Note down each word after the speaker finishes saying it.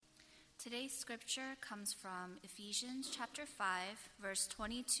Today's scripture comes from Ephesians chapter 5, verse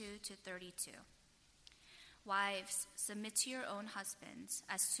 22 to 32. Wives, submit to your own husbands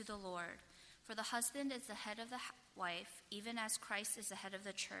as to the Lord, for the husband is the head of the wife, even as Christ is the head of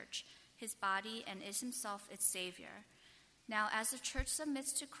the church, his body, and is himself its Savior. Now, as the church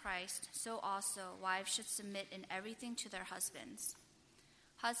submits to Christ, so also wives should submit in everything to their husbands.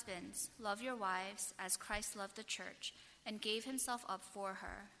 Husbands, love your wives as Christ loved the church and gave himself up for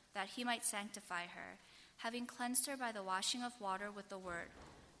her, that he might sanctify her, having cleansed her by the washing of water with the word,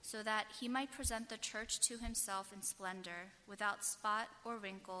 so that he might present the church to himself in splendor, without spot or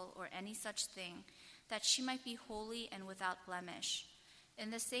wrinkle or any such thing, that she might be holy and without blemish. In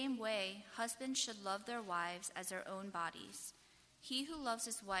the same way, husbands should love their wives as their own bodies. He who loves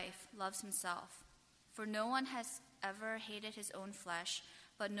his wife loves himself. For no one has ever hated his own flesh,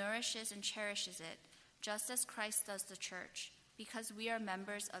 but nourishes and cherishes it, just as Christ does the church, because we are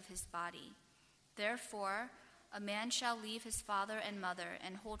members of his body. Therefore, a man shall leave his father and mother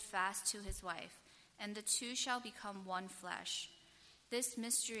and hold fast to his wife, and the two shall become one flesh. This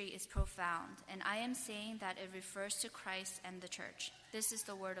mystery is profound, and I am saying that it refers to Christ and the church. This is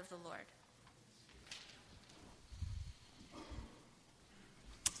the word of the Lord.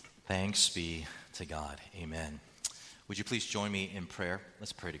 Thanks be to God. Amen. Would you please join me in prayer?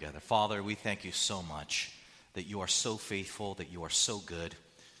 Let's pray together. Father, we thank you so much that you are so faithful, that you are so good,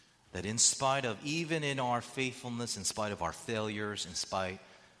 that in spite of, even in our faithfulness, in spite of our failures, in spite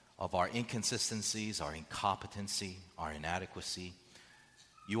of our inconsistencies, our incompetency, our inadequacy,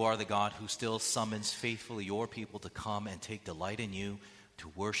 you are the God who still summons faithfully your people to come and take delight in you, to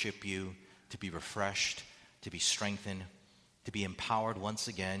worship you, to be refreshed, to be strengthened, to be empowered once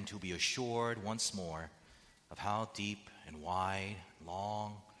again, to be assured once more of how deep and wide,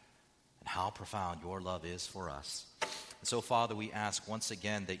 long, and how profound your love is for us. And so, Father, we ask once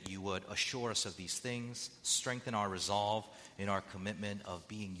again that you would assure us of these things, strengthen our resolve in our commitment of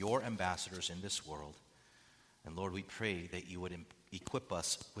being your ambassadors in this world. And Lord, we pray that you would equip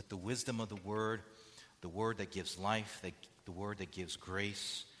us with the wisdom of the word that gives life, the word that gives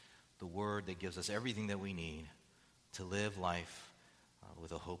grace, the word that gives us everything that we need to live life with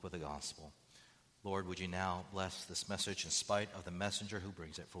the hope of the gospel. Lord, would you now bless this message in spite of the messenger who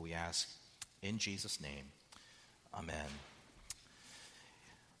brings it, for we ask in Jesus' name. Amen.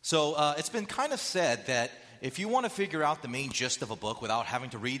 So it's been kind of said that if you want to figure out the main gist of a book without having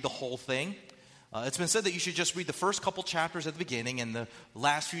to read the whole thing, it's been said that you should just read the first couple chapters at the beginning and the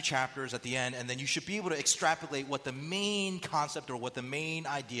last few chapters at the end, and then you should be able to extrapolate what the main concept or what the main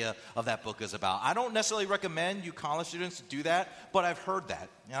idea of that book is about. I don't necessarily recommend you college students to do that, but I've heard that.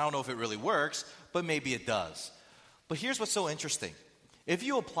 And I don't know if it really works, but maybe it does. But here's what's so interesting. If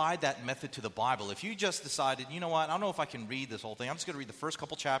you applied that method to the Bible, if you just decided, you know what, I don't know if I can read this whole thing, I'm just going to read the first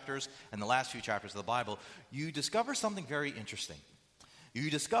couple chapters and the last few chapters of the Bible, you discover something very interesting. You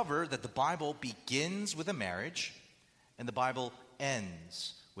discover that the Bible begins with a marriage and the Bible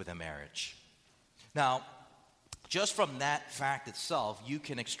ends with a marriage. Now, just from that fact itself, you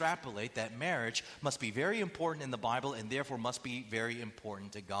can extrapolate that marriage must be very important in the Bible and therefore must be very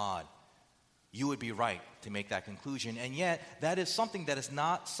important to God. You would be right to make that conclusion, and yet that is something that is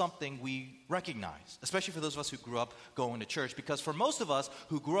not something we recognize, especially for those of us who grew up going to church, because for most of us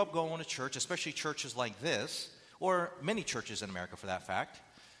who grew up going to church, especially churches like this, or many churches in America for that fact,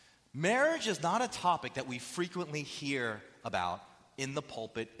 marriage is not a topic that we frequently hear about in the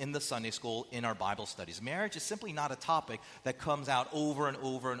pulpit, in the Sunday school, in our Bible studies. Marriage is simply not a topic that comes out over and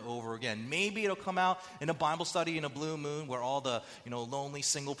over and over again. Maybe it'll come out in a Bible study in a blue moon where all the lonely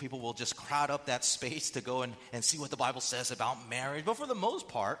single people will just crowd up that space to go and see what the Bible says about marriage. But for the most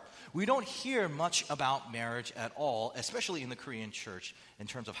part, we don't hear much about marriage at all, especially in the Korean church, in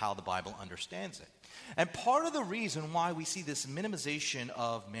terms of how the Bible understands it. And part of the reason why we see this minimization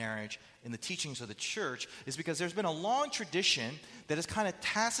of marriage in the teachings of the church is because there's been a long tradition that has kind of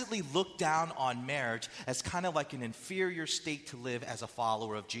tacitly looked down on marriage as kind of like an inferior state to live as a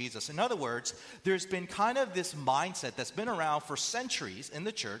follower of Jesus. In other words, there's been kind of this mindset that's been around for centuries in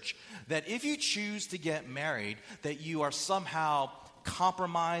the church that if you choose to get married, that you are somehow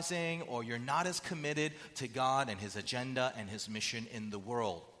compromising or you're not as committed to God and his agenda and his mission in the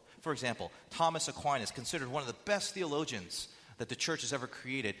world. For example, Thomas Aquinas, considered one of the best theologians that the church has ever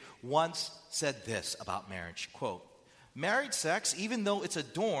created, once said this about marriage, quote, "Married sex, even though it's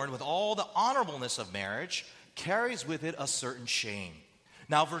adorned with all the honorableness of marriage, carries with it a certain shame.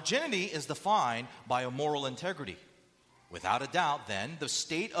 Now, virginity is defined by a moral integrity. Without a doubt, then, the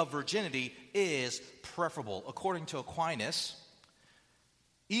state of virginity is preferable." According to Aquinas,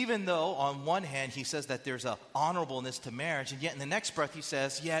 even though on one hand he says that there's an honorableness to marriage, and yet in the next breath he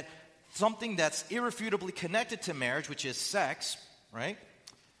says, yet something that's irrefutably connected to marriage, which is sex, right,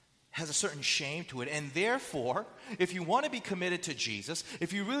 has a certain shame to it. And therefore, if you want to be committed to Jesus,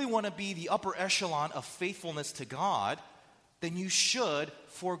 if you really want to be the upper echelon of faithfulness to God, then you should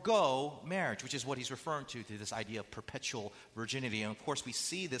forego marriage, which is what he's referring to this idea of perpetual virginity. And of course, we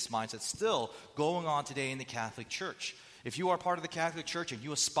see this mindset still going on today in the Catholic Church. If you are part of the Catholic Church and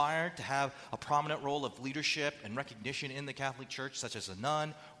you aspire to have a prominent role of leadership and recognition in the Catholic Church, such as a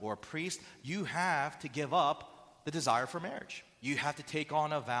nun or a priest, you have to give up the desire for marriage. You have to take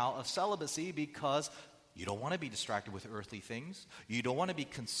on a vow of celibacy because you don't want to be distracted with earthly things. You don't want to be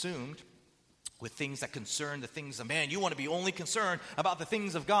consumed with things that concern the things of man. You want to be only concerned about the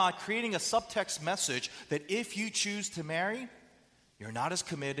things of God, creating a subtext message that if you choose to marry, you're not as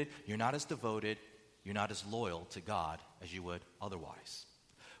committed, you're not as devoted, you're not as loyal to God as you would otherwise.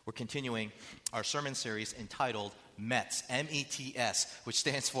 We're continuing our sermon series entitled METS, M-E-T-S, which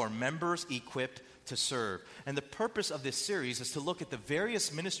stands for Members Equipped to Serve. And the purpose of this series is to look at the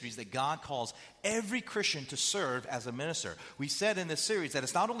various ministries that God calls every Christian to serve as a minister. We said in this series that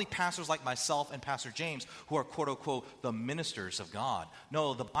it's not only pastors like myself and Pastor James who are quote-unquote the ministers of God.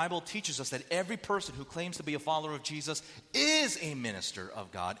 No, the Bible teaches us that every person who claims to be a follower of Jesus is a minister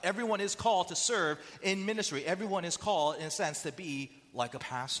of God. Everyone is called to serve in ministry. Everyone is called, in a sense, to be like a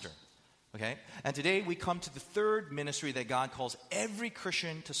pastor. Okay? And today we come to the third ministry that God calls every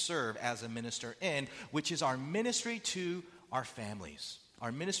Christian to serve as a minister in, which is our ministry to our families.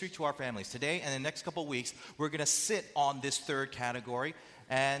 Our ministry to our families. Today and the next couple of weeks, we're going to sit on this third category.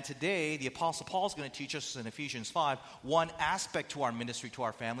 And today, the Apostle Paul is going to teach us in Ephesians 5 one aspect to our ministry to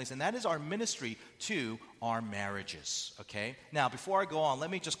our families, and that is our ministry to our marriages. Okay? Now, before I go on,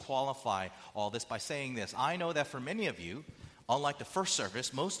 let me just qualify all this by saying this. I know that for many of you, unlike the first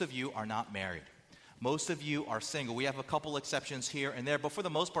service, most of you are not married. Most of you are single. We have a couple exceptions here and there, but for the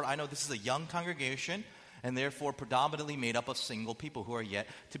most part, I know this is a young congregation and therefore predominantly made up of single people who are yet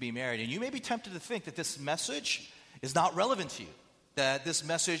to be married. And you may be tempted to think that this message is not relevant to you, that this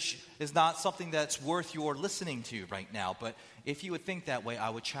message is not something that's worth your listening to right now. But if you would think that way, I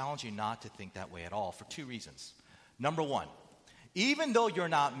would challenge you not to think that way at all for two reasons. Number one, even though you're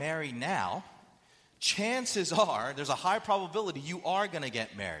not married now, chances are, there's a high probability you are going to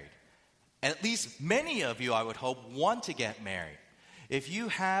get married. And at least many of you, I would hope, want to get married. If you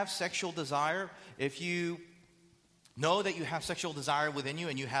have sexual desire, if you know that you have sexual desire within you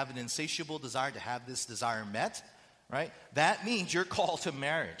and you have an insatiable desire to have this desire met, right, that means you're called to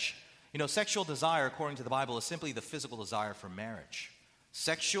marriage. You know, sexual desire, according to the Bible, is simply the physical desire for marriage.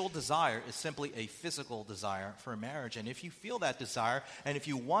 Sexual desire is simply a physical desire for marriage. And if you feel that desire, and if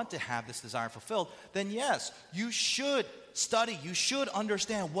you want to have this desire fulfilled, then yes, you should study. You should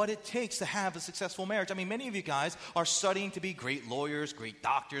understand what it takes to have a successful marriage. I mean, many of you guys are studying to be great lawyers, great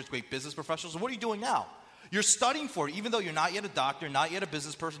doctors, great business professionals. What are you doing now? You're studying for it, even though you're not yet a doctor, not yet a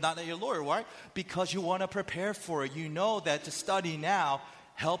business person, not yet a lawyer. Why? Because you want to prepare for it. You know that to study now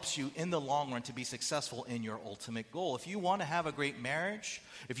helps you in the long run to be successful in your ultimate goal. If you want to have a great marriage,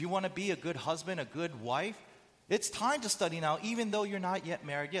 if you want to be a good husband, a good wife, it's time to study now, even though you're not yet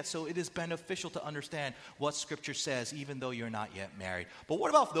married yet. So it is beneficial to understand what Scripture says, even though you're not yet married. But what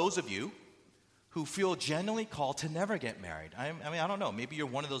about those of you who feel genuinely called to never get married? I mean, I don't know. Maybe you're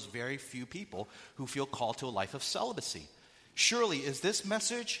one of those very few people who feel called to a life of celibacy. Surely, is this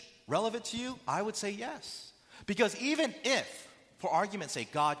message relevant to you? I would say yes. Because even if, for argument's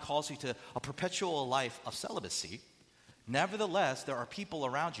sake, God calls you to a perpetual life of celibacy, nevertheless, there are people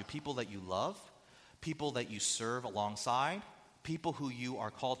around you, people that you love, people that you serve alongside, people who you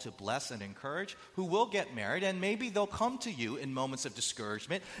are called to bless and encourage, who will get married, and maybe they'll come to you in moments of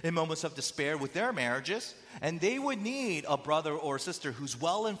discouragement, in moments of despair with their marriages, and they would need a brother or sister who's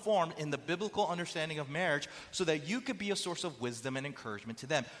well-informed in the biblical understanding of marriage so that you could be a source of wisdom and encouragement to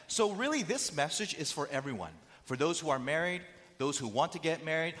them. So really, this message is for everyone, for those who are married, those who want to get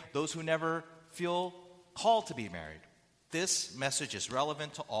married, those who never feel called to be married. This message is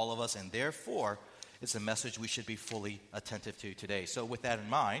relevant to all of us, and therefore, it's a message we should be fully attentive to today. So with that in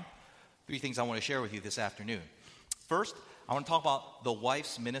mind, three things I want to share with you this afternoon. First, I want to talk about the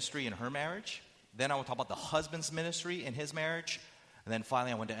wife's ministry in her marriage. Then I want to talk about the husband's ministry in his marriage. And then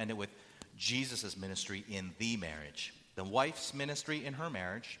finally, I want to end it with Jesus' ministry in the marriage. The wife's ministry in her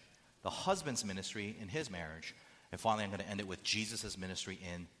marriage, the husband's ministry in his marriage, and finally, I'm going to end it with Jesus' ministry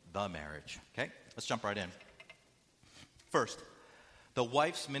in the marriage. Okay? Let's jump right in. First, the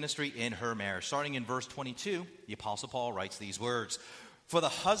wife's ministry in her marriage. Starting in verse 22, the Apostle Paul writes these words: "For the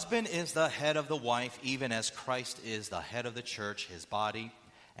husband is the head of the wife, even as Christ is the head of the church, his body,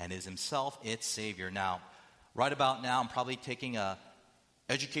 and is himself its Savior." Now, right about now, I'm probably taking a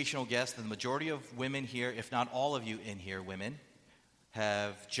educational guess that the majority of women here, if not all of you in here, women,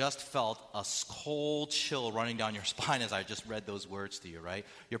 have just felt a cold chill running down your spine as I just read those words to you, right?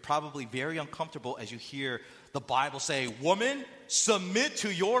 You're probably very uncomfortable as you hear the Bible say, woman, submit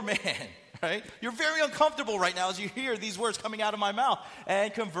to your man, right? You're very uncomfortable right now as you hear these words coming out of my mouth.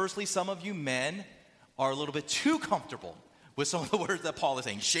 And conversely, some of you men are a little bit too comfortable with some of the words that Paul is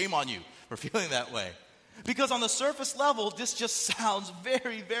saying. Shame on you for feeling that way. Because on the surface level, this just sounds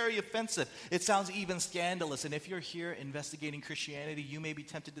very, very offensive. It sounds even scandalous. And if you're here investigating Christianity, you may be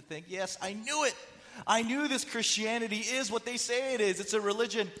tempted to think, yes, I knew it. I knew this Christianity is what they say it is. It's a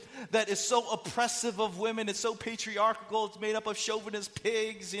religion that is so oppressive of women. It's so patriarchal. It's made up of chauvinist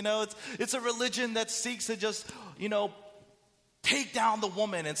pigs. It's a religion that seeks to just, take down the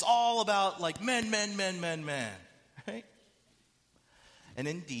woman. It's all about like men, right? And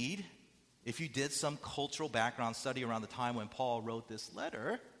indeed, if you did some cultural background study around the time when Paul wrote this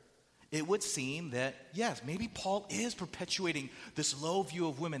letter, it would seem that, yes, maybe Paul is perpetuating this low view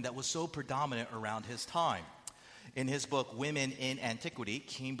of women that was so predominant around his time. In his book, Women in Antiquity,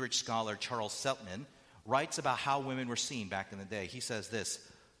 Cambridge scholar Charles Seltman writes about how women were seen back in the day. He says this,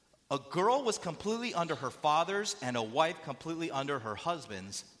 "A girl was completely under her father's and a wife completely under her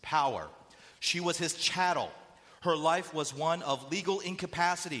husband's power. She was his chattel. Her life was one of legal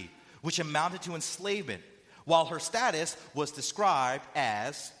incapacity, which amounted to enslavement, while her status was described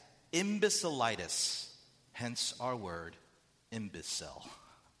as imbecilitis, hence our word, imbecile."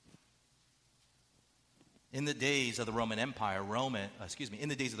 In the days of the Roman Empire, women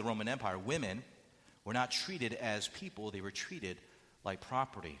were not treated as people, they were treated like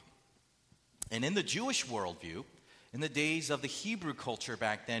property. And in the Jewish worldview, in the days of the Hebrew culture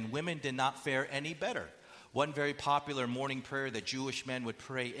back then, women did not fare any better. One very popular morning prayer that Jewish men would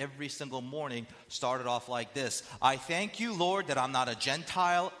pray every single morning started off like this: "I thank you, Lord, that I'm not a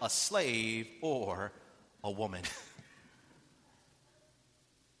Gentile, a slave, or a woman."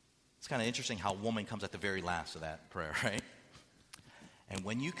 It's kind of interesting how woman comes at the very last of that prayer, right? And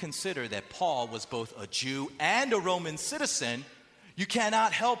when you consider that Paul was both a Jew and a Roman citizen, you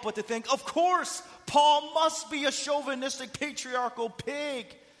cannot help but to think, of course, Paul must be a chauvinistic, patriarchal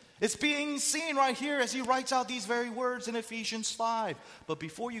pig. It's being seen right here as he writes out these very words in Ephesians 5. But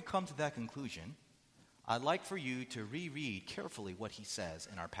before you come to that conclusion, I'd like for you to reread carefully what he says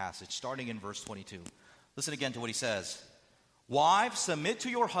in our passage, starting in verse 22. Listen again to what he says. "Wives, submit to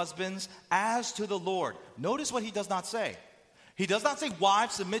your husbands as to the Lord." Notice what he does not say. He does not say,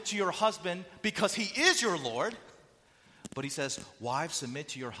 "Wives, submit to your husband because he is your Lord." But he says, "Wives, submit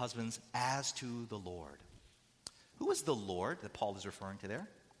to your husbands as to the Lord." Who is the Lord that Paul is referring to there?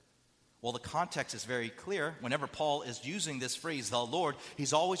 Well, the context is very clear. Whenever Paul is using this phrase, the Lord,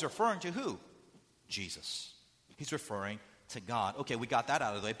 he's always referring to who? Jesus. He's referring to God. Okay, we got that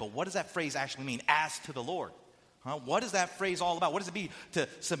out of the way, but what does that phrase actually mean, as to the Lord? What is that phrase all about? What does it mean to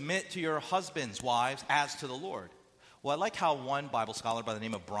submit to your husbands, wives, as to the Lord? Well, I like how one Bible scholar by the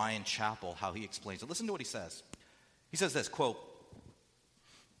name of Brian Chappell, how he explains it. Listen to what he says. He says this, quote,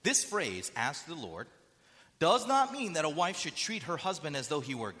 "This phrase, as to the Lord, does not mean that a wife should treat her husband as though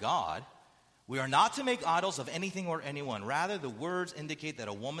he were God. We are not to make idols of anything or anyone. Rather, the words indicate that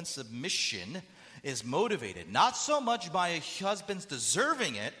a woman's submission is motivated not so much by a husband's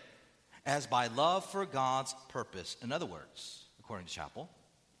deserving it as by love for God's purpose." In other words, according to Chappell,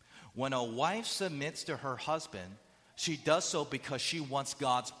 when a wife submits to her husband, she does so because she wants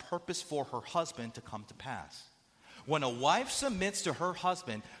God's purpose for her husband to come to pass. When a wife submits to her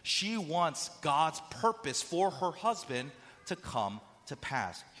husband, she wants God's purpose for her husband to come to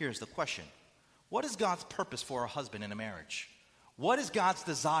pass. Here's the question. What is God's purpose for a husband in a marriage? What is God's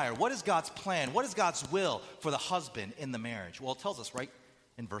desire? What is God's plan? What is God's will for the husband in the marriage? Well, it tells us right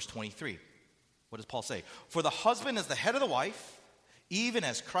in verse 23. What does Paul say? "For the husband is the head of the wife, even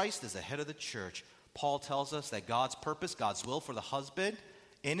as Christ is the head of the church." Paul tells us that God's purpose, God's will for the husband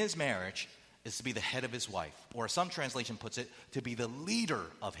in his marriage is to be the head of his wife. Or some translation puts it, to be the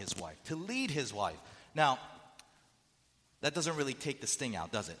leader of his wife, to lead his wife. Now, that doesn't really take the sting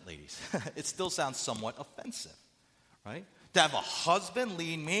out, does it, ladies? It still sounds somewhat offensive, right? To have a husband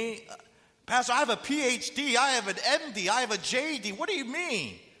lead me? Pastor, I have a PhD, I have an MD, I have a JD. What do you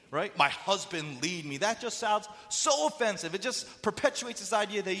mean? Right? My husband lead me. That just sounds so offensive. It just perpetuates this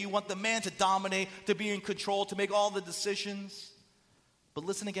idea that you want the man to dominate, to be in control, to make all the decisions. But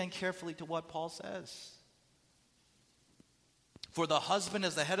listen again carefully to what Paul says. "For the husband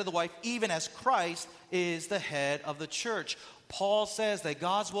is the head of the wife, even as Christ is the head of the church." Paul says that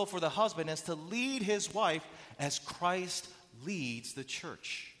God's will for the husband is to lead his wife as Christ leads the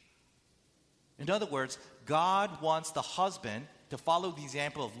church. In other words, God wants the husband to follow the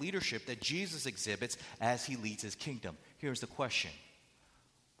example of leadership that Jesus exhibits as he leads his kingdom. Here's the question.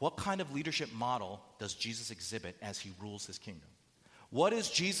 What kind of leadership model does Jesus exhibit as he rules his kingdom? What is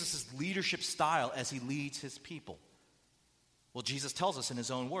Jesus' leadership style as he leads his people? Well, Jesus tells us in his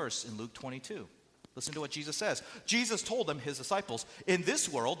own words in Luke 22. Listen to what Jesus says. Jesus told them, his disciples, "In this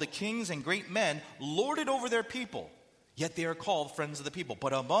world, the kings and great men lord it over their people, yet they are called friends of the people.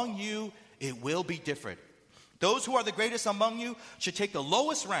 But among you, it will be different. Those who are the greatest among you should take the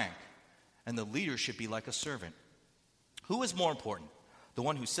lowest rank, and the leader should be like a servant. Who is more important, the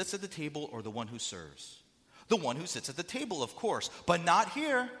one who sits at the table or the one who serves? The one who sits at the table, of course, but not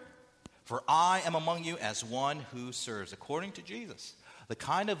here. For I am among you as one who serves," according to Jesus. The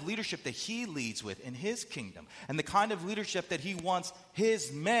kind of leadership that he leads with in his kingdom and the kind of leadership that he wants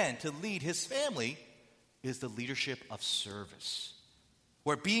his men to lead his family is the leadership of service.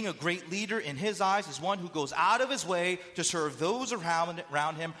 Where being a great leader in his eyes is one who goes out of his way to serve those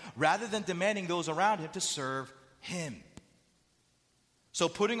around him rather than demanding those around him to serve him. So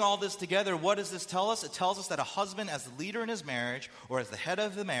putting all this together, what does this tell us? It tells us that a husband as the leader in his marriage or as the head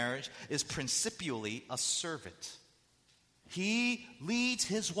of the marriage is principially a servant. He leads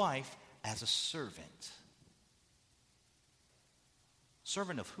his wife as a servant.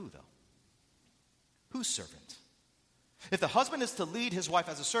 Servant of who, though? Whose servant? If the husband is to lead his wife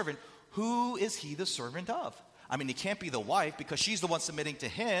as a servant, who is he the servant of? I mean, he can't be the wife because she's the one submitting to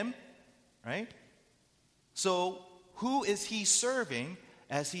him, right? So who is he serving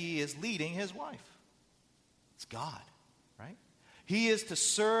as he is leading his wife? It's God, right? He is to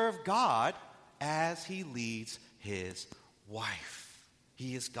serve God as he leads his wife.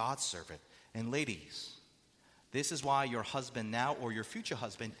 He is God's servant. And ladies, this is why your husband now or your future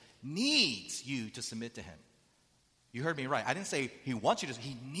husband needs you to submit to him. You heard me right. I didn't say he wants you to.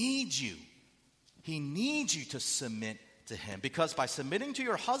 He needs you. He needs you to submit to him. Because by submitting to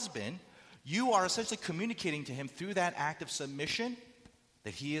your husband, you are essentially communicating to him through that act of submission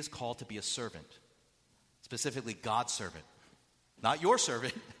that he is called to be a servant. Specifically, God's servant. Not your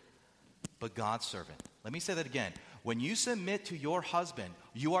servant, but God's servant. Let me say that again. When you submit to your husband,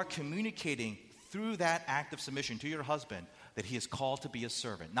 you are communicating through that act of submission to your husband that he is called to be a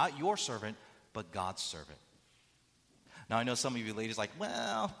servant. Not your servant, but God's servant. Now, I know some of you ladies are like,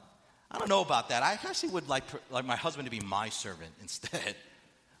 well, I don't know about that. I actually would like my husband to be my servant instead.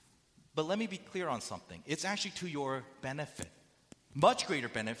 But let me be clear on something. It's actually to your benefit. Much greater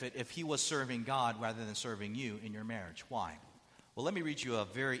benefit if he was serving God rather than serving you in your marriage. Why? Well, let me read you a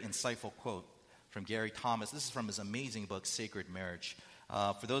very insightful quote from Gary Thomas. This is from his amazing book, Sacred Marriage.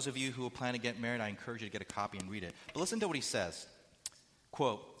 For those of you who plan to get married, I encourage you to get a copy and read it. But listen to what he says.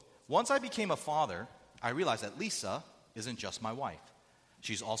 Quote, "Once I became a father, I realized that Lisa isn't just my wife.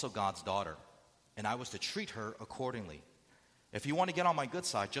 She's also God's daughter, and I was to treat her accordingly. If you want to get on my good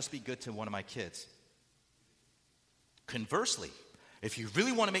side, just be good to one of my kids. Conversely, if you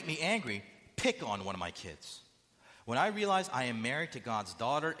really want to make me angry, pick on one of my kids. When I realized I am married to God's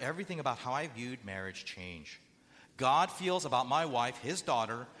daughter, everything about how I viewed marriage changed. God feels about my wife, his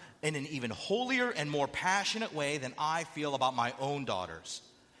daughter, in an even holier and more passionate way than I feel about my own daughters.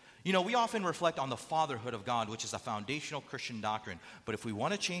 You know, we often reflect on the fatherhood of God, which is a foundational Christian doctrine. But if we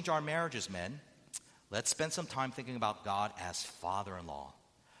want to change our marriages, men, let's spend some time thinking about God as father-in-law.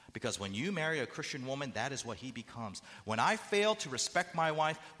 Because when you marry a Christian woman, that is what he becomes. When I fail to respect my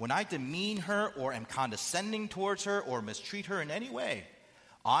wife, when I demean her or am condescending towards her or mistreat her in any way,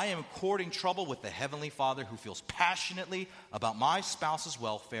 I am courting trouble with the Heavenly Father who feels passionately about my spouse's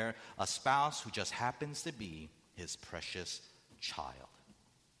welfare, a spouse who just happens to be his precious child."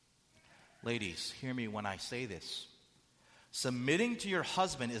 Ladies, hear me when I say this. Submitting to your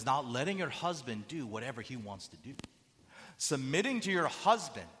husband is not letting your husband do whatever he wants to do. Submitting to your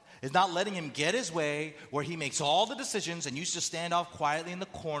husband is not letting him get his way where he makes all the decisions and you just stand off quietly in the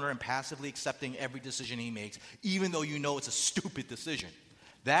corner and passively accepting every decision he makes, even though you know it's a stupid decision.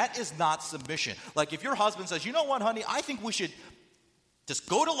 That is not submission. Like if your husband says, "You know what, honey, I think we should just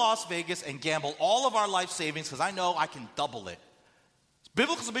go to Las Vegas and gamble all of our life savings because I know I can double it."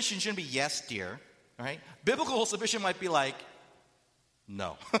 Biblical submission shouldn't be yes, dear, right? Biblical submission might be like,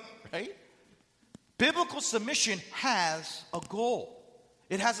 no, right? Biblical submission has a goal.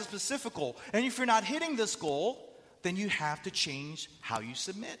 It has a specific goal. And if you're not hitting this goal, then you have to change how you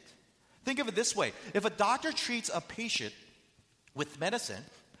submit. Think of it this way. If a doctor treats a patient with medicine,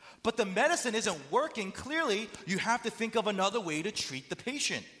 but the medicine isn't working, clearly you have to think of another way to treat the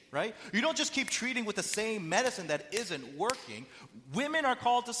patient, right? You don't just keep treating with the same medicine that isn't working. Women are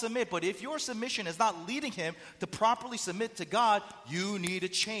called to submit, but if your submission is not leading him to properly submit to God, you need to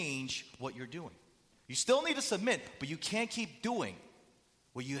change what you're doing. You still need to submit, but you can't keep doing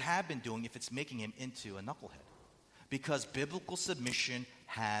what you have been doing if it's making him into a knucklehead. Because biblical submission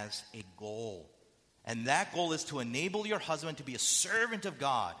has a goal. And that goal is to enable your husband to be a servant of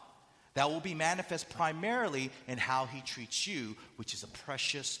God that will be manifest primarily in how he treats you, which is a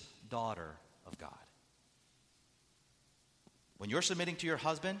precious daughter of God. When you're submitting to your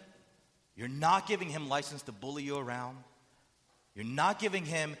husband, you're not giving him license to bully you around. You're not giving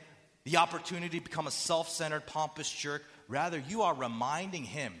him the opportunity to become a self-centered, pompous jerk. Rather, you are reminding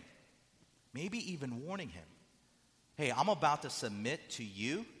him, maybe even warning him, hey, I'm about to submit to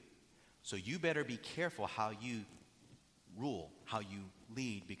you, so you better be careful how you rule, how you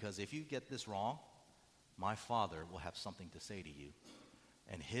lead, because if you get this wrong, my Father will have something to say to you.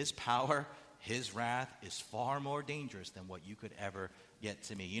 And his power, his wrath is far more dangerous than what you could ever get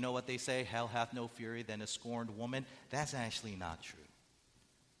to me. You know what they say? Hell hath no fury than a scorned woman. That's actually not true.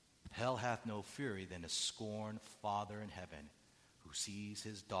 Hell hath no fury than a scorned father in heaven who sees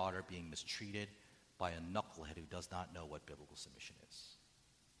his daughter being mistreated by a knucklehead who does not know what biblical submission is.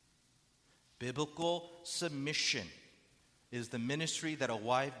 Biblical submission is the ministry that a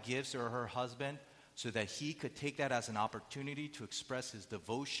wife gives to her husband so that he could take that as an opportunity to express his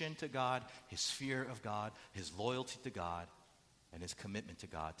devotion to God, his fear of God, his loyalty to God, and his commitment to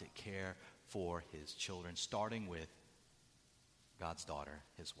God to care for his children, starting with God's daughter,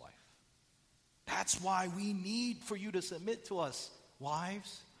 his wife. That's why we need for you to submit to us,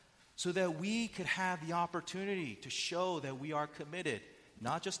 wives, so that we could have the opportunity to show that we are committed,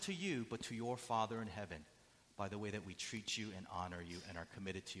 not just to you, but to your Father in heaven, by the way that we treat you and honor you and are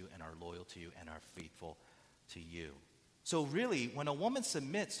committed to you and are loyal to you and are faithful to you. So really, when a woman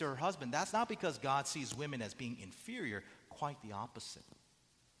submits to her husband, that's not because God sees women as being inferior, quite the opposite.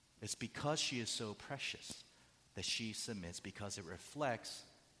 It's because she is so precious that she submits, because it reflects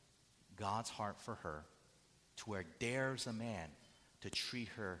God's heart for her, to where dares a man to treat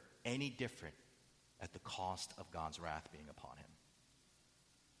her any different at the cost of God's wrath being upon him.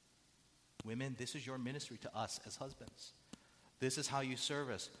 Women, this is your ministry to us as husbands. This is how you serve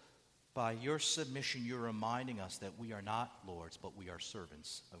us. By your submission, you're reminding us that we are not lords, but we are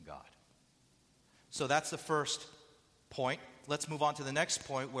servants of God. So that's the first point. Let's move on to the next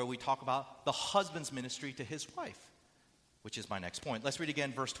point, where we talk about the husband's ministry to his wife, which is my next point. Let's read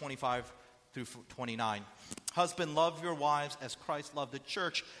again verse 25 through 29. Husband, love your wives as Christ loved the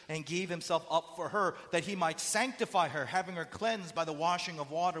church and gave himself up for her, that he might sanctify her, having her cleansed by the washing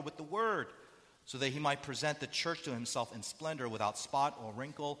of water with the word, so that he might present the church to himself in splendor, without spot or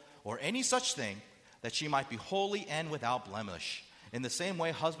wrinkle or any such thing, that she might be holy and without blemish. In the same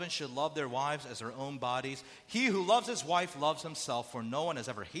way, husbands should love their wives as their own bodies. He who loves his wife loves himself, for no one has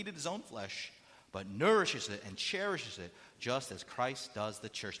ever hated his own flesh, but nourishes it and cherishes it, just as Christ does the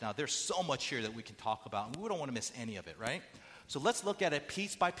church. Now, there's so much here that we can talk about, and we don't want to miss any of it, right? So let's look at it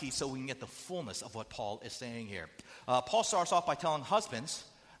piece by piece so we can get the fullness of what Paul is saying here. Paul starts off by telling husbands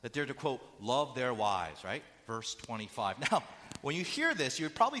that they're to, quote, love their wives, right? Verse 25. Now, when you hear this, you're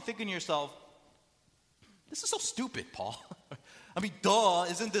probably thinking to yourself, this is so stupid, Paul. I mean, duh,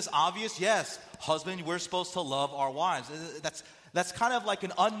 isn't this obvious? Yes, husband, we're supposed to love our wives. That's kind of like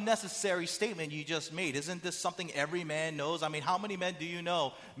an unnecessary statement you just made. Isn't this something every man knows? I mean, how many men do you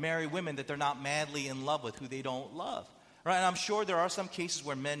know marry women that they're not madly in love with, who they don't love? Right? And I'm sure there are some cases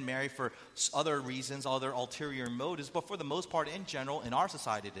where men marry for other reasons, other ulterior motives, but for the most part, in general, in our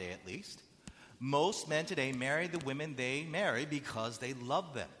society today at least, most men today marry the women they marry because they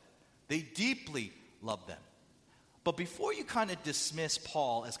love them. They deeply love them. But before you kind of dismiss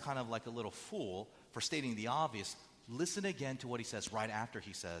Paul as kind of like a little fool for stating the obvious, listen again to what he says right after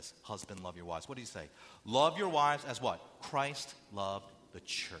he says, husband, love your wives. What did he say? Love your wives as what? Christ loved the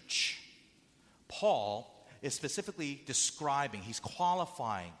church. Paul is specifically describing, he's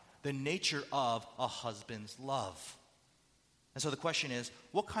qualifying the nature of a husband's love. And so the question is,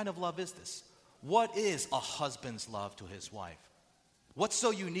 what kind of love is this? What is a husband's love to his wife? What's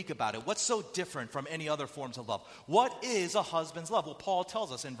so unique about it? What's so different from any other forms of love? What is a husband's love? Well, Paul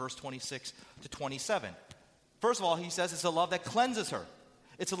tells us in verse 26 to 27. First of all, he says it's a love that cleanses her.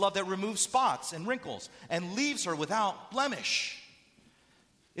 It's a love that removes spots and wrinkles and leaves her without blemish.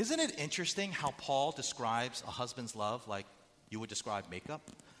 Isn't it interesting how Paul describes a husband's love like you would describe makeup?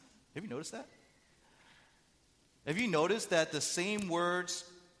 Have you noticed that? Have you noticed that the same words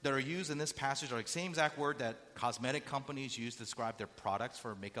that are used in this passage are the same exact word that cosmetic companies use to describe their products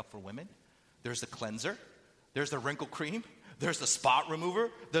for makeup for women? There's the cleanser, there's the wrinkle cream, there's the spot remover,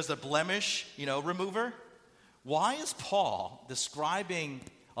 there's the blemish, remover. Why is Paul describing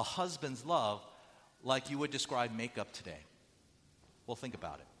a husband's love like you would describe makeup today? Well, think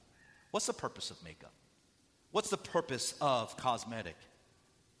about it. What's the purpose of makeup? What's the purpose of cosmetic?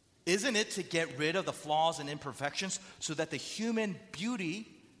 Isn't it to get rid of the flaws and imperfections so that the human beauty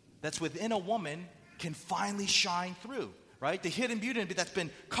that's within a woman can finally shine through, right? The hidden beauty that's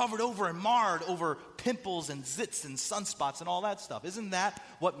been covered over and marred over pimples and zits and sunspots and all that stuff. Isn't that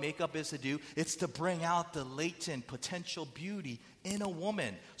what makeup is to do? It's to bring out the latent potential beauty in a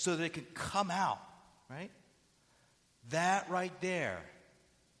woman so that it can come out, right? That right there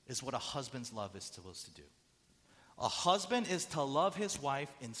is what a husband's love is supposed to do. A husband is to love his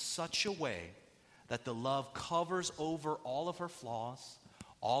wife in such a way that the love covers over all of her flaws,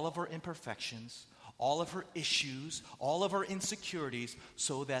 all of her imperfections, all of her issues, all of her insecurities,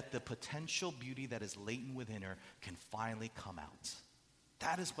 so that the potential beauty that is latent within her can finally come out.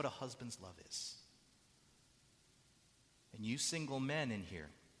 That is what a husband's love is. And you single men in here,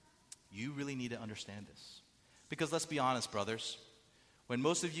 you really need to understand this. Because let's be honest, brothers. When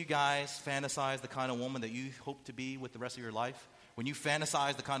most of you guys fantasize the kind of woman that you hope to be with the rest of your life, when you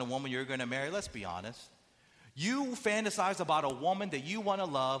fantasize the kind of woman you're going to marry, let's be honest. You fantasize about a woman that you want to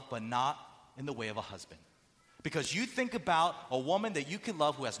love, but not in the way of a husband. Because you think about a woman that you can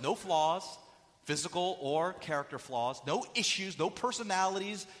love who has no flaws, physical or character flaws, no issues, no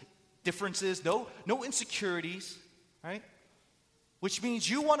personalities, differences, no insecurities, right? Which means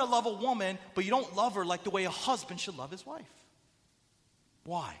you want to love a woman, but you don't love her like the way a husband should love his wife.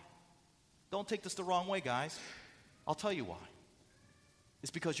 Why? Don't take this the wrong way, guys. I'll tell you why.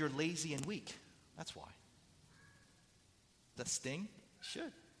 It's because you're lazy and weak. That's why. Does that sting? It should.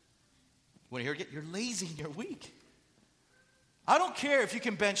 You want to hear it? You're lazy and you're weak. I don't care if you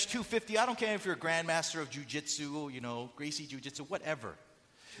can bench 250. I don't care if you're a grandmaster of jiu-jitsu, Gracie jiu-jitsu, whatever.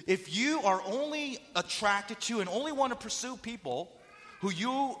 If you are only attracted to and only want to pursue people who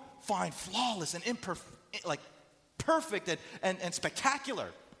you find flawless and perfect and spectacular,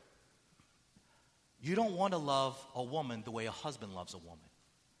 you don't want to love a woman the way a husband loves a woman.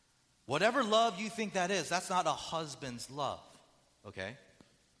 Whatever love you think that is, that's not a husband's love, okay?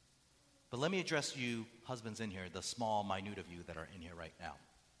 But let me address you husbands in here, the small, minute of you that are in here right now.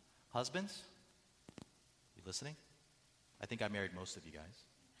 Husbands, you listening? I think I married most of you guys.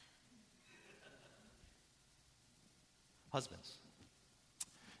 Husbands,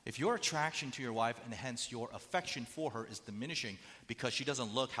 if your attraction to your wife and hence your affection for her is diminishing because she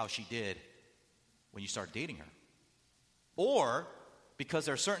doesn't look how she did when you start dating her, or because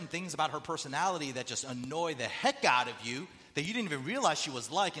there are certain things about her personality that just annoy the heck out of you that you didn't even realize she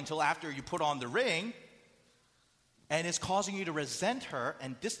was like until after you put on the ring, and it's causing you to resent her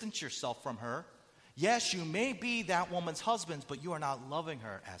and distance yourself from her, yes, you may be that woman's husband, but you are not loving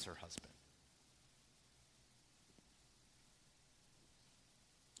her as her husband.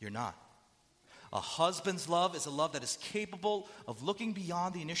 You're not. A husband's love is a love that is capable of looking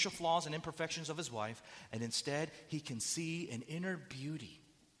beyond the initial flaws and imperfections of his wife, and instead he can see an inner beauty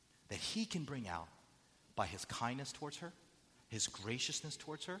that he can bring out by his kindness towards her, his graciousness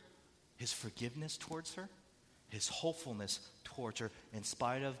towards her, his forgiveness towards her, his hopefulness towards her, in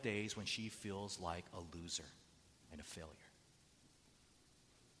spite of days when she feels like a loser and a failure.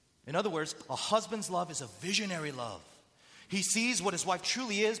 In other words, a husband's love is a visionary love. He sees what his wife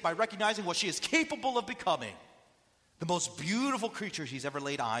truly is by recognizing what she is capable of becoming. The most beautiful creature he's ever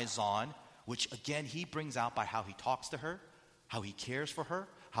laid eyes on, which again he brings out by how he talks to her, how he cares for her,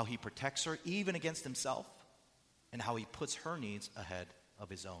 how he protects her even against himself, and how he puts her needs ahead of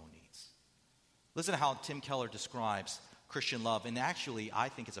his own needs. Listen to how Tim Keller describes Christian love, and actually I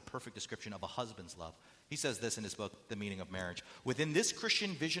think it's a perfect description of a husband's love. He says this in his book, The Meaning of Marriage. Within this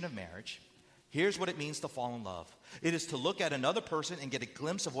Christian vision of marriage, here's what it means to fall in love. It is to look at another person and get a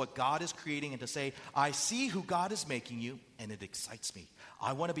glimpse of what God is creating and to say, I see who God is making you, and it excites me.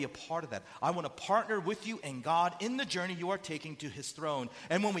 I want to be a part of that. I want to partner with you and God in the journey you are taking to his throne.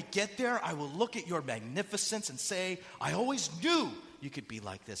 And when we get there, I will look at your magnificence and say, I always knew you could be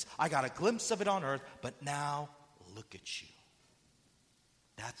like this. I got a glimpse of it on earth, but now look at you.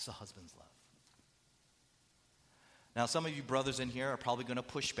 That's a husband's love. Now, some of you brothers in here are probably going to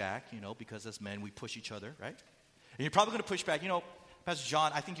push back, because as men, we push each other, right? And you're probably going to push back. Pastor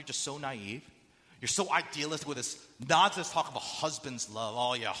John, I think you're just so naive. You're so idealistic with this nonsense talk of a husband's love.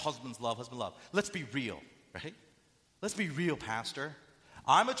 Oh, yeah, husband's love, husband love. Let's be real, right? Let's be real, Pastor.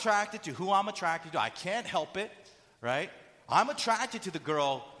 I'm attracted to who I'm attracted to. I can't help it, right? I'm attracted to the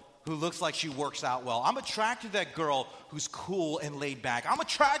girl who looks like she works out well. I'm attracted to that girl who's cool and laid back. I'm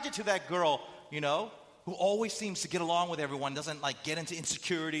attracted to that girl, who always seems to get along with everyone, doesn't get into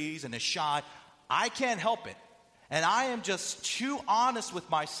insecurities and is shy. I can't help it. And I am just too honest with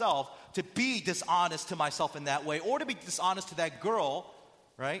myself to be dishonest to myself in that way, or to be dishonest to that girl,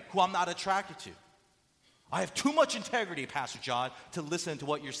 right, who I'm not attracted to. I have too much integrity, Pastor John, to listen to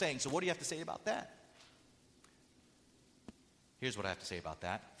what you're saying. So what do you have to say about that? Here's what I have to say about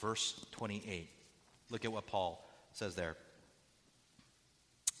that. Verse 28. Look at what Paul says there.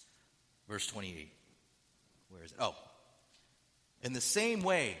 Verse 28. Where is it? Oh. In the same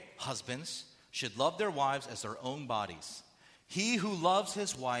way, husbands should love their wives as their own bodies. He who loves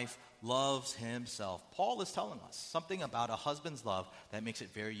his wife loves himself. Paul is telling us something about a husband's love that makes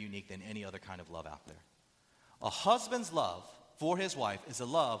it very unique than any other kind of love out there. A husband's love for his wife is a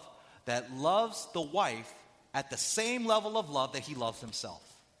love that loves the wife at the same level of love that he loves himself.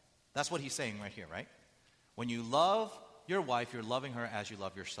 That's what he's saying right here, right? When you love your wife, you're loving her as you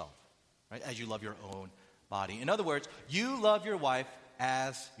love yourself, right? As you love your own body. In other words, you love your wife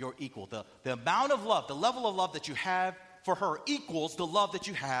as your equal. The amount of love, the level of love that you have for her equals the love that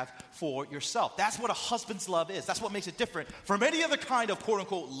you have for yourself. That's what a husband's love is. That's what makes it different from any other kind of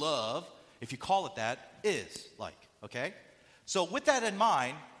quote-unquote love, if you call it that, is like, okay? So with that in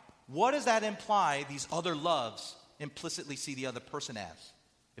mind, what does that imply these other loves implicitly see the other person as,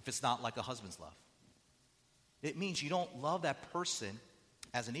 if it's not like a husband's love? It means you don't love that person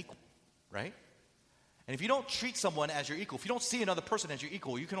as an equal, right? And if you don't treat someone as your equal, if you don't see another person as your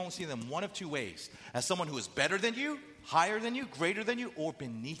equal, you can only see them one of two ways. As someone who is better than you, higher than you, greater than you, or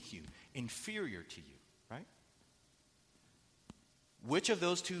beneath you, inferior to you, right? Which of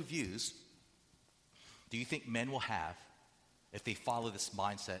those two views do you think men will have if they follow this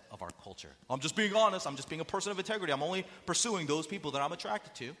mindset of our culture? I'm just being honest. I'm just being a person of integrity. I'm only pursuing those people that I'm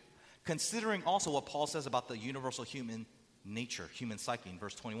attracted to. Considering also what Paul says about the universal human nature, human psyche in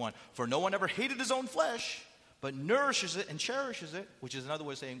verse 21. For no one ever hated his own flesh, but nourishes it and cherishes it, which is another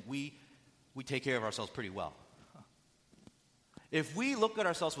way of saying we take care of ourselves pretty well. If we look at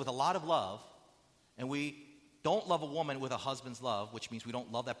ourselves with a lot of love, and we don't love a woman with a husband's love, which means we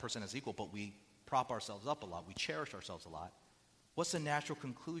don't love that person as equal, but we prop ourselves up a lot, we cherish ourselves a lot, what's the natural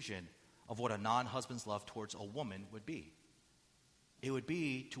conclusion of what a non-husband's love towards a woman would be? It would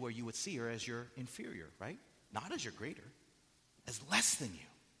be to where you would see her as your inferior, right? Not as your greater, as less than you.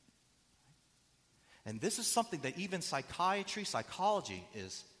 And this is something that even psychology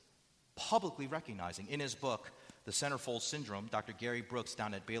is publicly recognizing. In his book, The Centerfold Syndrome, Dr. Gary Brooks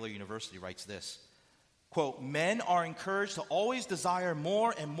down at Baylor University writes this, quote, men are encouraged to always desire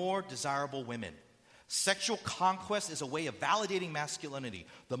more and more desirable women. Sexual conquest is a way of validating masculinity.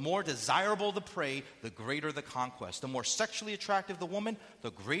 The more desirable the prey, the greater the conquest. The more sexually attractive the woman,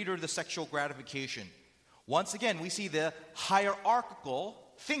 the greater the sexual gratification. Once again, we see the hierarchical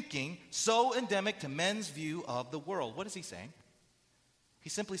thinking so endemic to men's view of the world. What is he saying?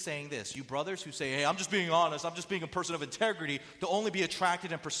 He's simply saying this. You brothers who say, hey, I'm just being honest, I'm just being a person of integrity, to only be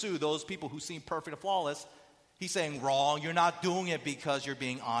attracted and pursue those people who seem perfect and flawless. He's saying wrong. You're not doing it because you're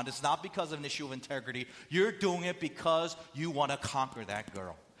being honest, not because of an issue of integrity. You're doing it because you want to conquer that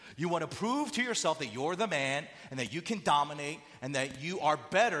girl. You want to prove to yourself that you're the man and that you can dominate and that you are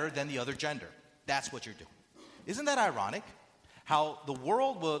better than the other gender. That's what you're doing. Isn't that ironic? How the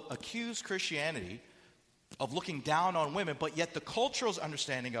world will accuse Christianity of looking down on women, but yet the cultural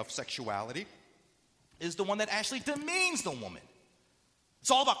understanding of sexuality is the one that actually demeans the woman. It's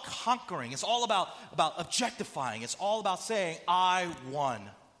all about conquering. It's all about objectifying. It's all about saying, I won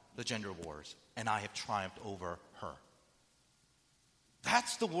the gender wars and I have triumphed over her.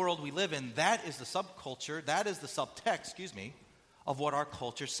 That's the world we live in. That is the subculture, that is the subtext, of what our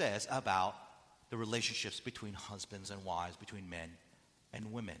culture says about the relationships between husbands and wives, between men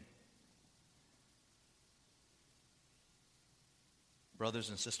and women. Brothers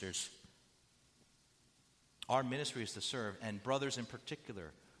and sisters, our ministry is to serve, and brothers in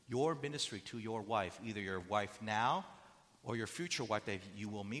particular, your ministry to your wife, either your wife now or your future wife that you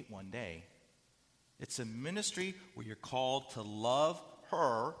will meet one day, it's a ministry where you're called to love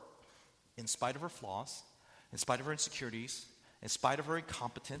her in spite of her flaws, in spite of her insecurities, in spite of her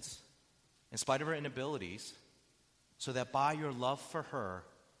incompetence, in spite of her inabilities, so that by your love for her,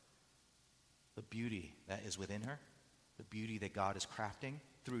 the beauty that is within her, the beauty that God is crafting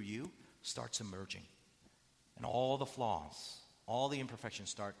through you, starts emerging. And all the flaws, all the imperfections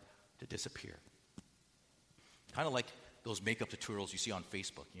start to disappear. Kind of like those makeup tutorials you see on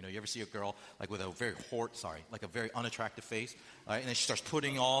Facebook. You ever see a girl like with a very unattractive face, and then she starts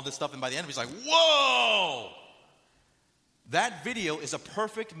putting all this stuff, and by the end, she's like, whoa! That video is a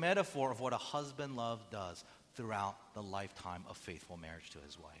perfect metaphor of what a husband love does throughout the lifetime of faithful marriage to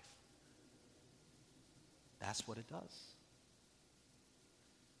his wife. That's what it does.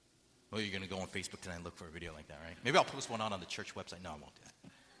 Well, you're going to go on Facebook tonight and look for a video like that, right? Maybe I'll post one on the church website. No, I won't do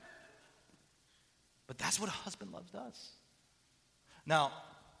that. But that's what a husband love does. Now,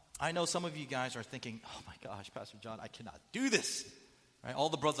 I know some of you guys are thinking, oh my gosh, Pastor John, I cannot do this. Right? All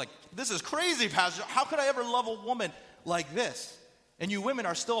the brothers like, this is crazy, Pastor. How could I ever love a woman like this? And you women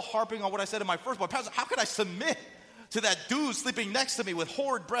are still harping on what I said in my first point. Pastor, how could I submit to that dude sleeping next to me with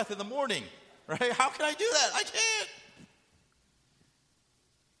horrid breath in the morning? Right? How can I do that? I can't.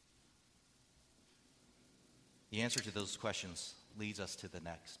 The answer to those questions leads us to the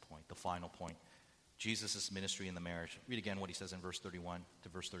next point, the final point. Jesus' ministry in the marriage. Read again what he says in verse 31 to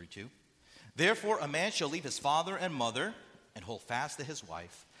verse 32. Therefore, a man shall leave his father and mother and hold fast to his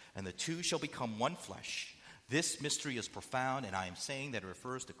wife, and the two shall become one flesh. This mystery is profound, and I am saying that it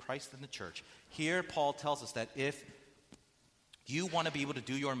refers to Christ and the church. Here, Paul tells us that if you want to be able to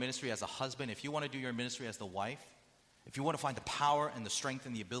do your ministry as a husband, if you want to do your ministry as the wife, if you want to find the power and the strength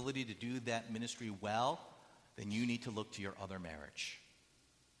and the ability to do that ministry well, then you need to look to your other marriage.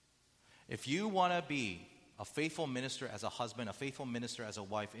 If you want to be a faithful minister as a husband, a faithful minister as a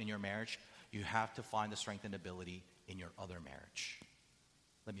wife in your marriage, you have to find the strength and ability in your other marriage.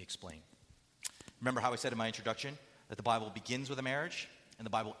 Let me explain. Remember how I said in my introduction that the Bible begins with a marriage and the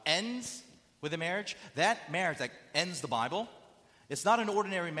Bible ends with a marriage? That marriage that ends the Bible, it's not an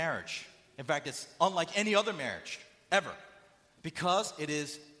ordinary marriage. In fact, it's unlike any other marriage ever, because it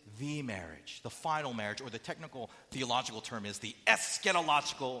is the marriage, the final marriage, or the technical theological term is the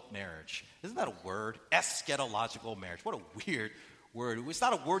eschatological marriage. Isn't that a word? Eschatological marriage. What a weird word. It's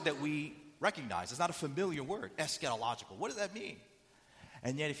not a word that we recognize. It's not a familiar word, eschatological. What does that mean?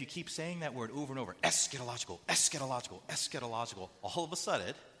 And yet if you keep saying that word over and over, eschatological, eschatological, eschatological, all of a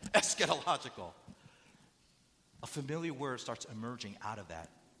sudden, eschatological, a familiar word starts emerging out of that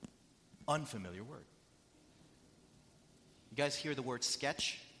unfamiliar word. You guys hear the word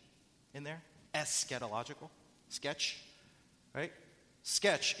sketch in there? Eschatological, sketch, right?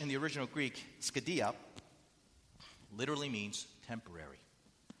 Sketch in the original Greek, skadia, literally means temporary.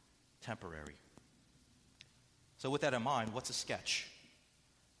 Temporary. So with that in mind, what's a sketch?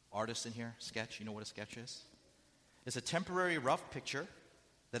 Artists in here, sketch, you know what a sketch is? It's a temporary rough picture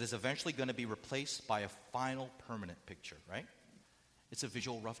that is eventually going to be replaced by a final permanent picture, right? It's a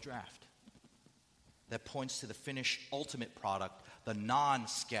visual rough draft that points to the finished ultimate product, the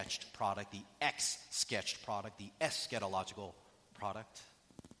non-sketched product, the ex-sketched product, the eschatological product.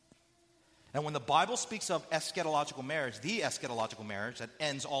 And when the Bible speaks of eschatological marriage, the eschatological marriage that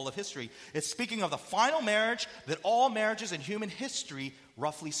ends all of history, it's speaking of the final marriage that all marriages in human history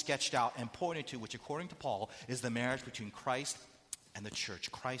roughly sketched out and pointed to, which according to Paul is the marriage between Christ and the church,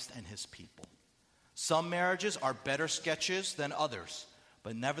 Christ and his people. Some marriages are better sketches than others,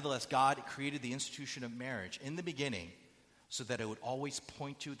 but nevertheless, God created the institution of marriage in the beginning so that it would always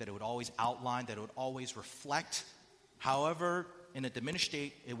point to, that it would always outline, that it would always reflect, however in a diminished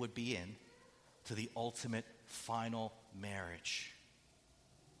state it would be in, to the ultimate final marriage,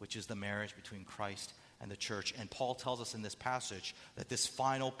 which is the marriage between Christ and the church. And Paul tells us in this passage that this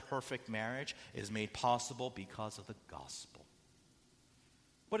final perfect marriage is made possible because of the gospel.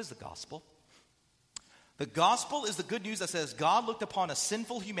 What is the gospel? The gospel is the good news that says God looked upon a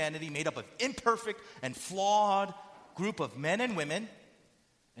sinful humanity made up of imperfect and flawed group of men and women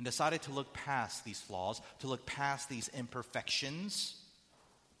and decided to look past these flaws, to look past these imperfections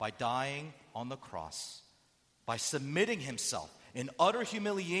by dying on the cross, by submitting himself in utter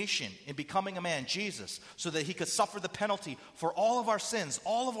humiliation in becoming a man, Jesus, so that he could suffer the penalty for all of our sins,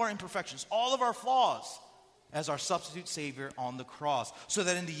 all of our imperfections, all of our flaws as our substitute Savior on the cross, so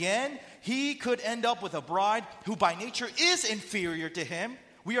that in the end, he could end up with a bride who by nature is inferior to him.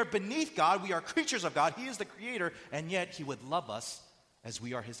 We are beneath God. We are creatures of God. He is the creator, and yet he would love us as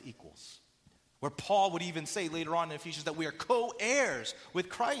we are his equals. Where Paul would even say later on in Ephesians that we are co-heirs with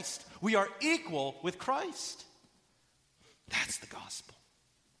Christ. We are equal with Christ. That's the gospel.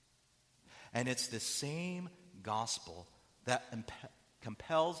 And it's the same gospel that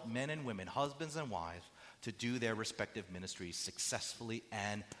compels men and women, husbands and wives, to do their respective ministries successfully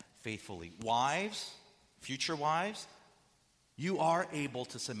and faithfully. Wives, future wives, you are able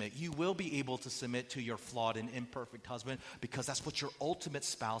to submit. You will be able to submit to your flawed and imperfect husband because that's what your ultimate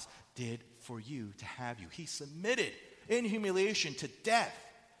spouse did for you, to have you. He submitted in humiliation to death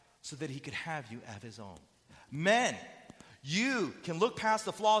so that he could have you as his own. Men, you can look past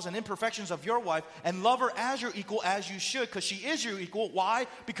the flaws and imperfections of your wife and love her as your equal, as you should, because she is your equal. Why?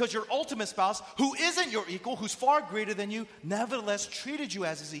 Because your ultimate spouse, who isn't your equal, who's far greater than you, nevertheless treated you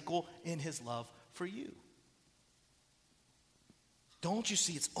as his equal in his love for you. Don't you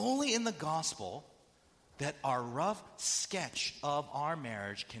see? It's only in the gospel that our rough sketch of our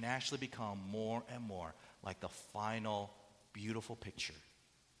marriage can actually become more and more like the final beautiful picture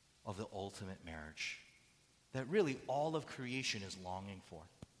of the ultimate marriage that really all of creation is longing for.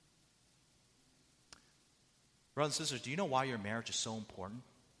 Brothers and sisters, do you know why your marriage is so important?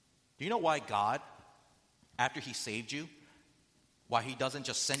 Do you know why God, after he saved you, why he doesn't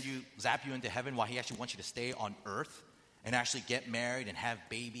just zap you into heaven, why he actually wants you to stay on earth and actually get married and have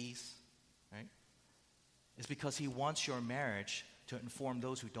babies, right? It's because he wants your marriage to inform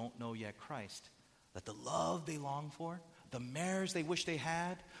those who don't know yet Christ that the love they long for, the marriage they wish they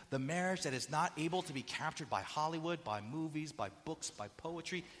had, the marriage that is not able to be captured by Hollywood, by movies, by books, by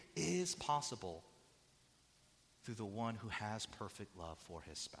poetry, is possible through the one who has perfect love for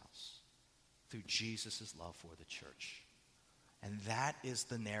his spouse, through Jesus' love for the church. And that is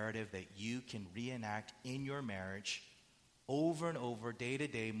the narrative that you can reenact in your marriage over and over, day to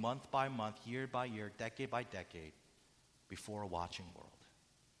day, month by month, year by year, decade by decade, before a watching world.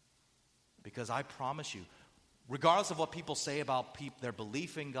 Because I promise you, regardless of what people say about their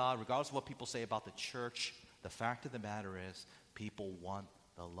belief in God, regardless of what people say about the church, the fact of the matter is people want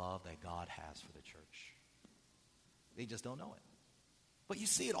the love that God has for the church. They just don't know it. But you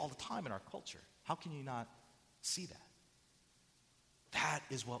see it all the time in our culture. How can you not see that? That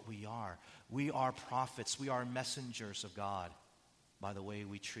is what we are. We are prophets. We are messengers of God by the way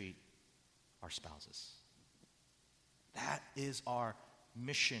we treat our spouses. That is our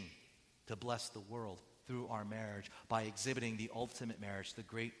mission, to bless the world through our marriage by exhibiting the ultimate marriage, the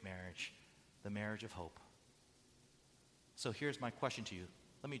great marriage, the marriage of hope. So here's my question to you.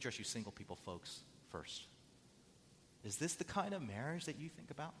 Let me address you single people folks first. Is this the kind of marriage that you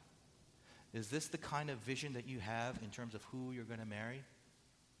think about? Is this the kind of vision that you have in terms of who you're going to marry?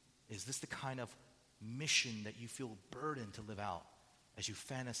 Is this the kind of mission that you feel burdened to live out as you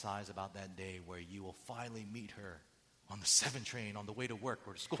fantasize about that day where you will finally meet her on the 7 train on the way to work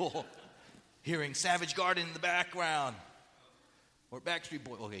or to school, hearing Savage Garden in the background, or Backstreet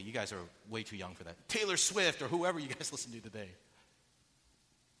Boys? Okay, you guys are way too young for that. Taylor Swift, or whoever you guys listen to today.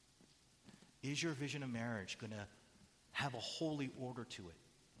 Is your vision of marriage going to have a holy order to it,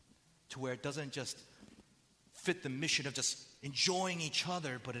 to where it doesn't just fit the mission of just enjoying each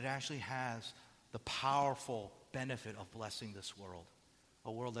other, but it actually has the powerful benefit of blessing this world,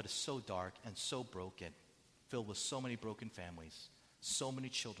 a world that is so dark and so broken, filled with so many broken families, so many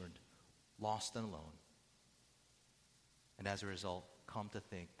children lost and alone. And as a result, come to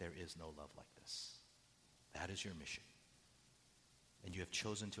think there is no love like this. That is your mission. And you have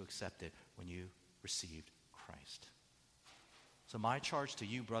chosen to accept it when you received Christ. So my charge to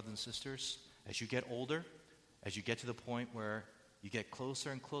you, brothers and sisters, as you get older, as you get to the point where you get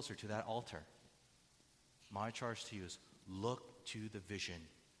closer and closer to that altar, my charge to you is look to the vision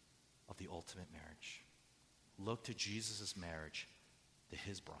of the ultimate marriage. Look to Jesus' marriage, to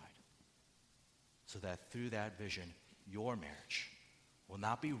his bride, so that through that vision, your marriage will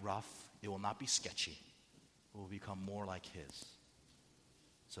not be rough, it will not be sketchy, it will become more like his,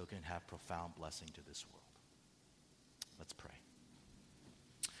 so it can have profound blessing to this world. Let's pray.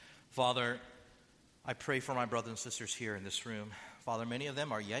 Father, I pray for my brothers and sisters here in this room. Father, many of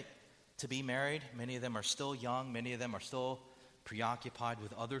them are yet to be married. Many of them are still young. Many of them are still preoccupied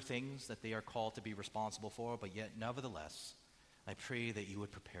with other things that they are called to be responsible for. But yet, nevertheless, I pray that you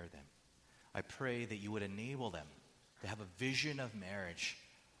would prepare them. I pray that you would enable them to have a vision of marriage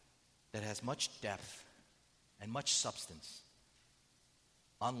that has much depth and much substance,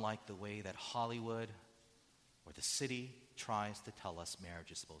 unlike the way that Hollywood or the city tries to tell us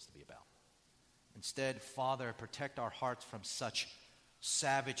marriage is supposed to be about. Instead, Father, protect our hearts from such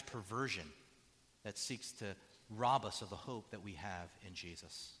savage perversion that seeks to rob us of the hope that we have in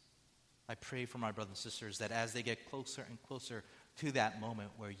Jesus. I pray for my brothers and sisters that as they get closer and closer to that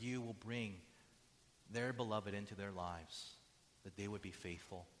moment where you will bring their beloved into their lives, that they would be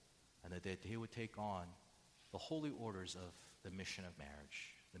faithful and that they would take on the holy orders of the mission of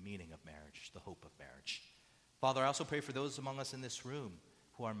marriage, the meaning of marriage, the hope of marriage. Father, I also pray for those among us in this room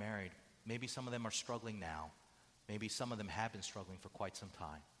who are married. Maybe some of them are struggling now. Maybe some of them have been struggling for quite some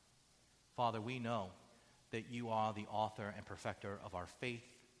time. Father, we know that you are the author and perfecter of our faith,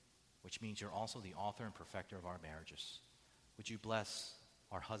 which means you're also the author and perfecter of our marriages. Would you bless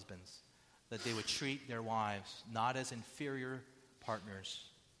our husbands, that they would treat their wives not as inferior partners,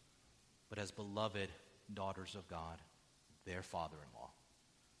 but as beloved daughters of God, their father-in-law.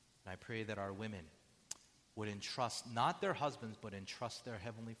 And I pray that our women would entrust not their husbands, but entrust their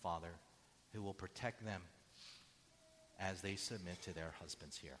Heavenly Father, who will protect them as they submit to their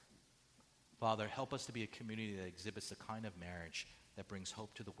husbands here. Father, help us to be a community that exhibits the kind of marriage that brings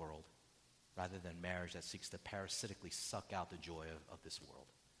hope to the world, rather than marriage that seeks to parasitically suck out the joy of this world.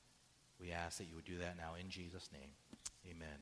 We ask that you would do that now in Jesus' name. Amen.